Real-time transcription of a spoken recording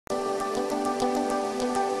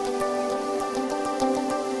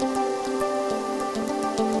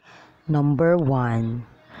Number 1.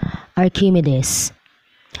 Archimedes.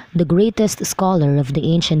 The greatest scholar of the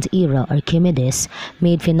ancient era, Archimedes,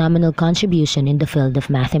 made phenomenal contribution in the field of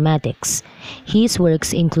mathematics. His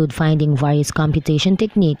works include finding various computation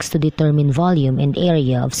techniques to determine volume and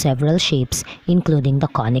area of several shapes, including the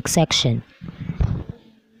conic section.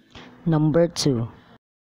 Number 2.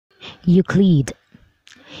 Euclid.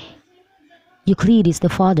 Euclid is the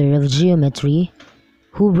father of geometry,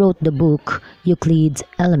 who wrote the book Euclid's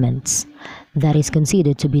Elements, that is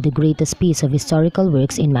considered to be the greatest piece of historical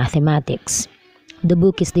works in mathematics. The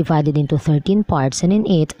book is divided into 13 parts, and in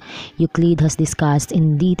it, Euclid has discussed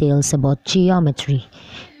in details about geometry.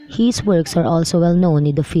 His works are also well known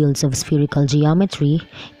in the fields of spherical geometry,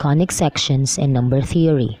 conic sections, and number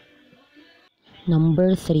theory.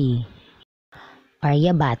 Number 3.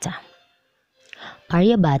 Aryabhata.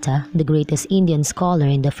 Aryabhata, the greatest Indian scholar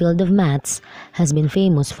in the field of maths, has been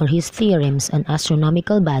famous for his theorems on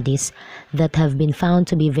astronomical bodies that have been found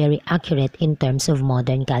to be very accurate in terms of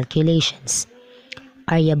modern calculations.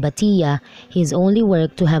 Aryabhatiya, his only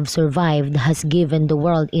work to have survived, has given the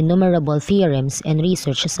world innumerable theorems and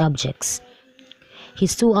research subjects.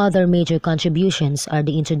 His two other major contributions are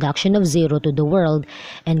the introduction of zero to the world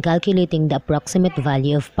and calculating the approximate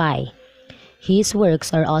value of pi. His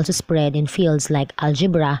works are also spread in fields like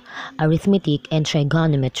algebra, arithmetic, and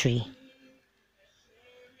trigonometry.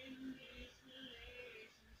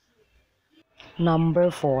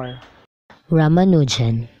 Number 4.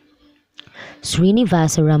 Ramanujan.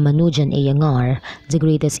 Srinivasa Ramanujan Iyengar, the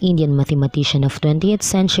greatest Indian mathematician of 20th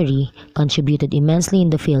century, contributed immensely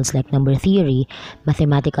in the fields like number theory,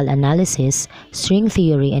 mathematical analysis, string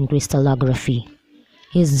theory, and crystallography.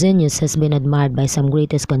 His genius has been admired by some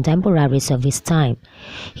greatest contemporaries of his time.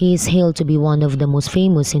 He is hailed to be one of the most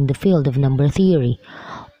famous in the field of number theory.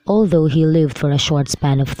 Although he lived for a short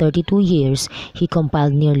span of 32 years, he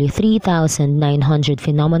compiled nearly 3,900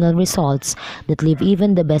 phenomenal results that leave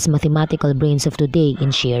even the best mathematical brains of today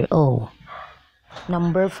in sheer awe.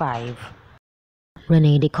 Number 5.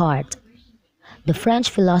 René Descartes. The French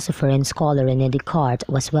philosopher and scholar René Descartes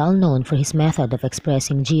was well known for his method of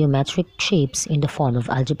expressing geometric shapes in the form of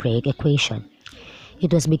algebraic equation.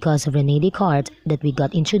 It was because of René Descartes that we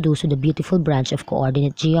got introduced to the beautiful branch of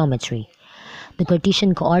coordinate geometry. The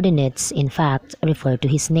Cartesian coordinates, in fact, refer to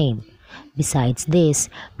his name. Besides this,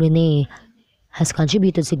 René has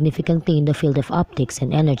contributed significantly in the field of optics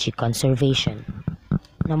and energy conservation.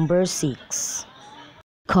 Number 6.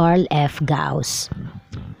 Carl F. Gauss.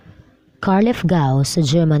 Carl F. Gauss, a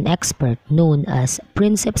German expert known as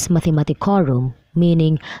Princeps Mathematicorum,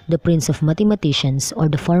 meaning the Prince of Mathematicians or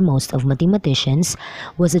the foremost of mathematicians,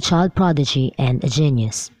 was a child prodigy and a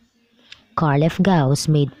genius. Carl F. Gauss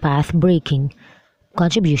made path-breaking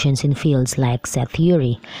contributions in fields like set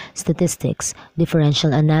theory, statistics,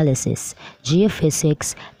 differential analysis,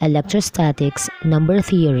 geophysics, electrostatics, number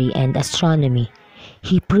theory, and astronomy.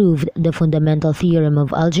 He proved the fundamental theorem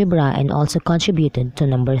of algebra and also contributed to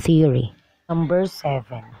number theory. Number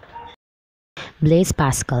 7. Blaise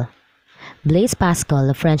Pascal. Blaise Pascal,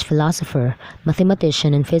 a French philosopher,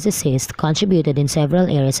 mathematician, and physicist, contributed in several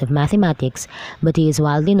areas of mathematics, but he is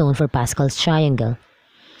widely known for Pascal's triangle.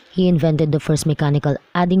 He invented the first mechanical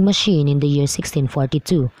adding machine in the year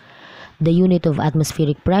 1642. The unit of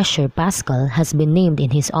atmospheric pressure, Pascal, has been named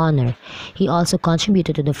in his honor. He also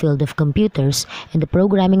contributed to the field of computers, and the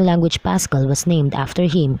programming language Pascal was named after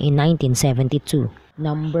him in 1972.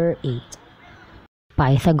 Number 8.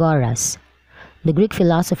 Pythagoras. The Greek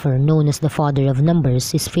philosopher known as the father of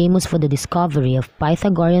numbers is famous for the discovery of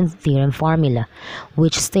Pythagorean theorem formula,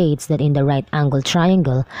 which states that in the right-angled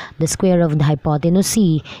triangle, the square of the hypotenuse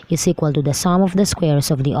C is equal to the sum of the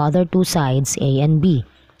squares of the other two sides A and B.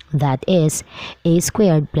 That is, a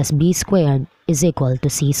squared plus b squared is equal to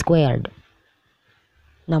c squared.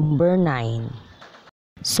 Number 9.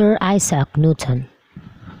 Sir Isaac Newton.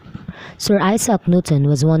 Sir Isaac Newton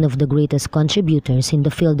was one of the greatest contributors in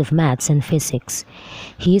the field of maths and physics.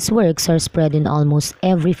 His works are spread in almost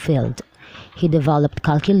every field. He developed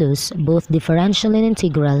calculus, both differential and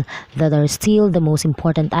integral, that are still the most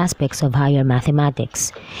important aspects of higher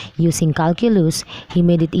mathematics. Using calculus, he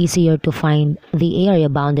made it easier to find the area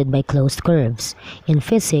bounded by closed curves. In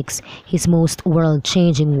physics, his most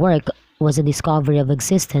world-changing work was the discovery of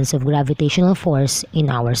existence of gravitational force in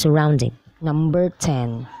our surrounding. Number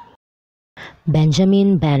 10.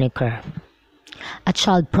 Benjamin Banneker. A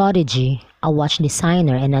child prodigy, a watch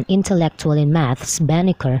designer, and an intellectual in maths,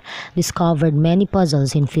 Banneker discovered many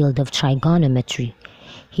puzzles in field of trigonometry.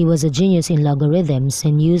 He was a genius in logarithms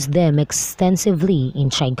and used them extensively in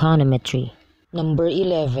trigonometry. Number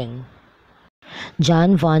 11.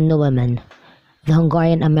 John von Neumann. The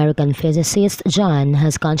Hungarian-American physicist John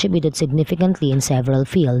has contributed significantly in several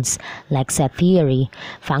fields like set theory,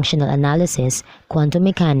 functional analysis, quantum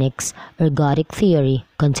mechanics, ergodic theory,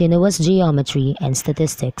 continuous geometry, and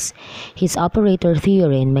statistics. His operator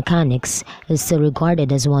theory in mechanics is still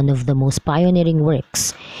regarded as one of the most pioneering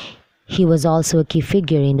works. He was also a key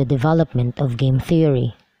figure in the development of game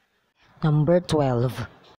theory. Number 12.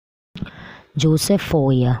 Joseph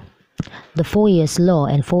Fourier. The Fourier's law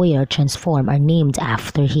and Fourier transform are named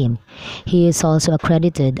after him. He is also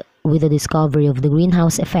accredited with the discovery of the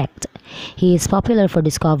greenhouse effect. He is popular for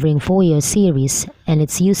discovering Fourier series and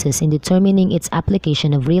its uses in determining its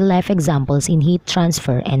application of real-life examples in heat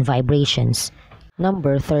transfer and vibrations.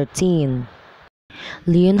 Number 13.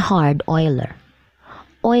 Leonhard Euler.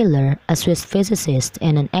 Euler, a Swiss physicist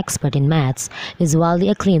and an expert in maths, is widely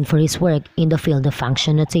acclaimed for his work in the field of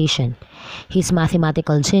function notation. His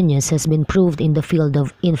mathematical genius has been proved in the field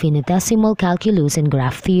of infinitesimal calculus and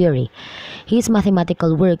graph theory. His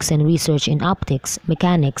mathematical works and research in optics,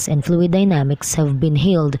 mechanics, and fluid dynamics have been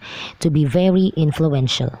hailed to be very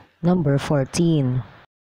influential. Number 14.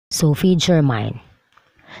 Sophie Germain.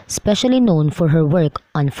 Specially known for her work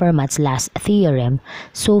on Fermat's last theorem,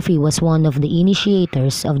 Sophie was one of the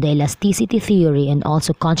initiators of the elasticity theory and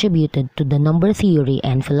also contributed to the number theory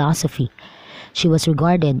and philosophy. She was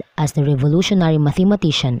regarded as the revolutionary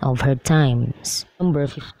mathematician of her times. Number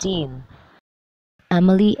 15.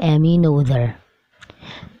 Emily Emmy Noether.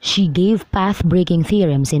 She gave path-breaking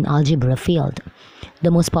theorems in algebra field. The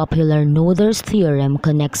most popular Noether's theorem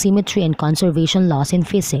connects symmetry and conservation laws in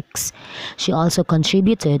physics. She also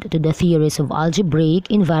contributed to the theories of algebraic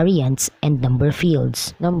invariants and number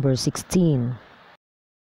fields. Number 16.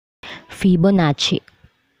 Fibonacci.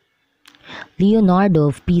 Leonardo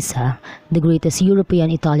of Pisa, the greatest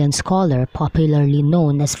European-Italian scholar popularly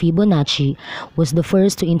known as Fibonacci, was the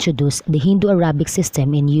first to introduce the Hindu-Arabic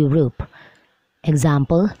system in Europe.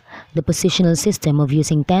 Example, the positional system of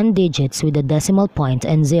using 10 digits with a decimal point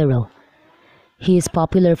and 0. He is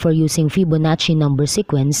popular for using Fibonacci number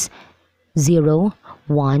sequence 0,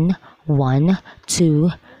 1, 1, 2,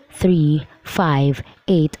 3, 5,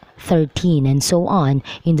 8, 13, and so on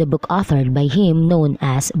in the book authored by him known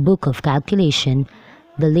as Book of Calculation,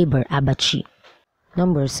 the Liber Abaci.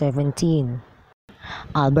 Number 17.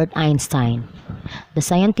 Albert Einstein. The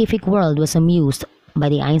scientific world was amused by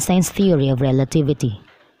the Einstein's theory of relativity.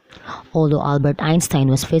 Although Albert Einstein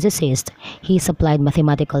was a physicist, he supplied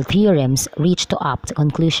mathematical theorems reached to apt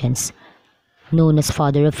conclusions. Known as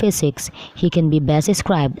father of physics, he can be best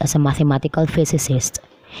described as a mathematical physicist.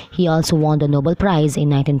 He also won the Nobel Prize in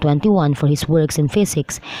 1921 for his works in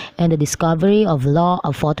physics and the discovery of law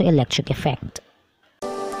of photoelectric effect.